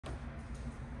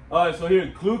All right, so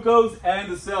here, glucose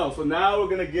and the cell. So now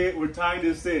we're tying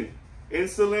this in.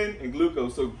 Insulin and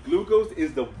glucose. So glucose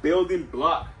is the building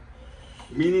block,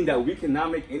 meaning that we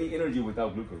cannot make any energy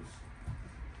without glucose.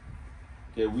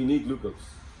 Okay, we need glucose.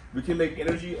 We can make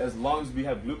energy as long as we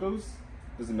have glucose,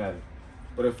 doesn't matter.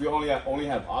 But if we only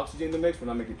have oxygen in the mix, we're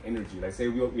not making energy. Like say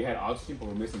we had oxygen, but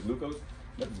we're missing glucose,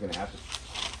 nothing's gonna happen.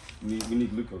 We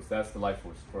need glucose, that's the life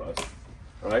force for us,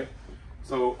 all right?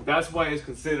 So that's why it's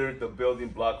considered the building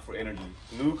block for energy.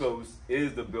 Glucose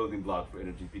is the building block for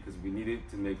energy because we need it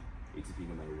to make ATP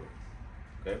no matter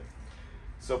what, okay?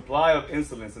 Supply of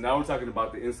insulin, so now we're talking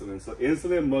about the insulin. So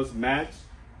insulin must match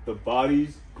the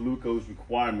body's glucose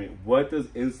requirement. What does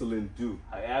insulin do?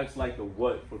 I asked like the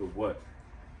what for the what.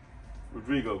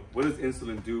 Rodrigo, what does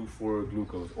insulin do for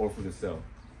glucose or for the cell?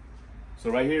 So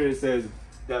right here it says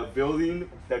that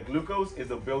glucose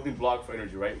is a building block for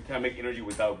energy, right? You can't make energy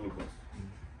without glucose,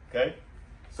 okay?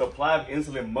 Supply of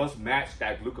insulin must match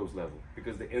that glucose level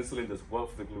because the insulin does what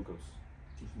for the glucose?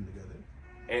 Keeps them together.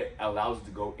 It allows it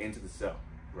to go into the cell,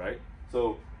 right?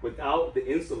 So without the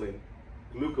insulin,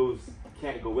 glucose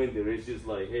can't go in there. It's just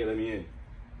like, hey, let me in.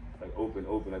 Like open,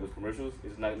 like those commercials,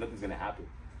 nothing's gonna happen.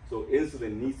 So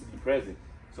insulin needs to be present.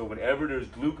 So whenever there's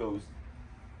glucose,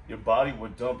 your body will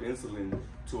dump insulin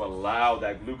to allow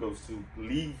that glucose to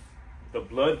leave the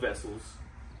blood vessels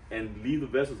and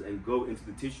go into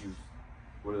the tissues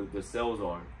where the cells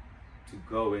are to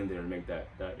go in there and make that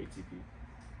ATP.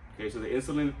 Okay, so the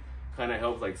insulin kind of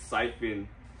helps like siphon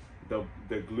the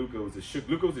glucose.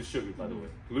 Glucose is sugar, by the way.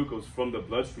 Glucose from the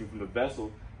bloodstream, from the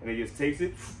vessel, and it just takes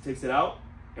it out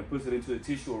and puts it into the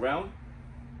tissue around.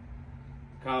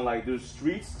 Kind of like there's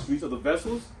streets of the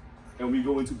vessels, and we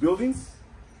go into buildings,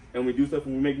 and we do stuff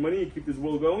and we make money and keep this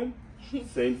world going.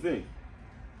 Same thing.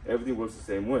 Everything works the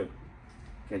same way.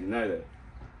 Can't deny that.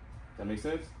 That make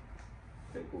sense?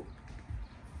 Okay, cool.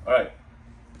 All right.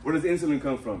 Where does insulin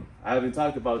come from? I haven't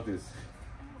talked about this.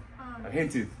 I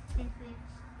hinted.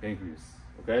 Pancreas.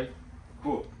 Okay?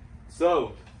 Cool.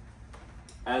 So,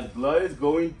 as blood is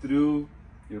going through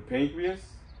your pancreas,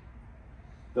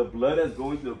 the blood that's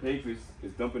going through the pancreas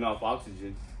is dumping off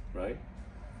oxygen, right?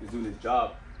 It's doing its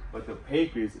job. But the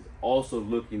pancreas is also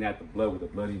looking at the blood with the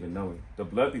blood even knowing. The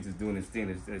blood thinks it's doing its thing,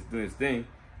 it's doing its thing,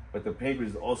 but the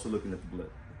pancreas is also looking at the blood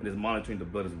and is monitoring the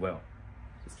blood as well.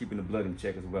 It's keeping the blood in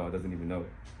check as well. It doesn't even know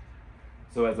it.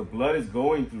 So as the blood is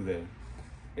going through there,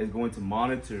 it's going to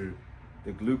monitor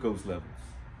the glucose levels.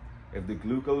 If the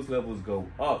glucose levels go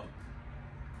up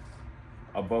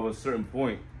above a certain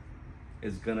point,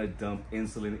 it's gonna dump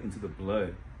insulin into the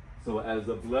blood. So as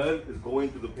the blood is going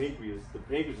through the pancreas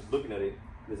is looking at it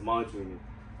and is monitoring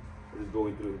it. It is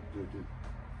going through.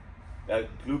 That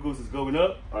glucose is going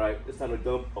up, all right, it's time to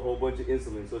dump a whole bunch of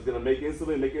insulin. So it's gonna make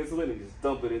insulin, and just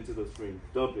dump it into the stream.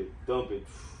 Dump it.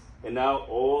 And now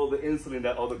all the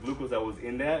glucose that was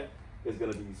in that is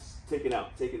gonna be taken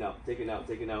out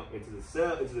into the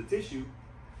cell, into the tissue,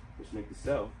 which makes the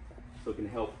cell, so it can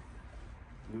help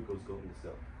glucose go in the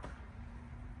cell.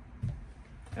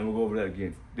 And we'll go over that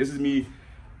again. This is me,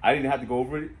 I didn't have to go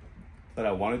over it, but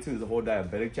I wanted to. There's a whole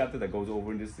diabetic chapter that goes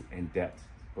over this in depth,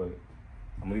 but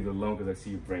I'm gonna leave it alone because I see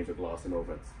your brains are glossing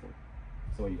over at this point.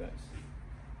 So you guys.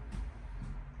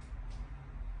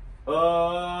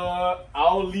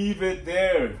 I'll leave it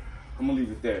there. I'm gonna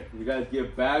leave it there. You guys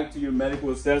get back to your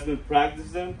medical assessment,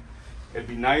 practice them. It'd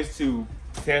be nice to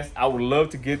test. I would love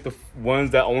to get the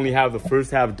ones that only have the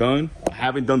first half done. I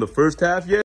haven't done the first half yet.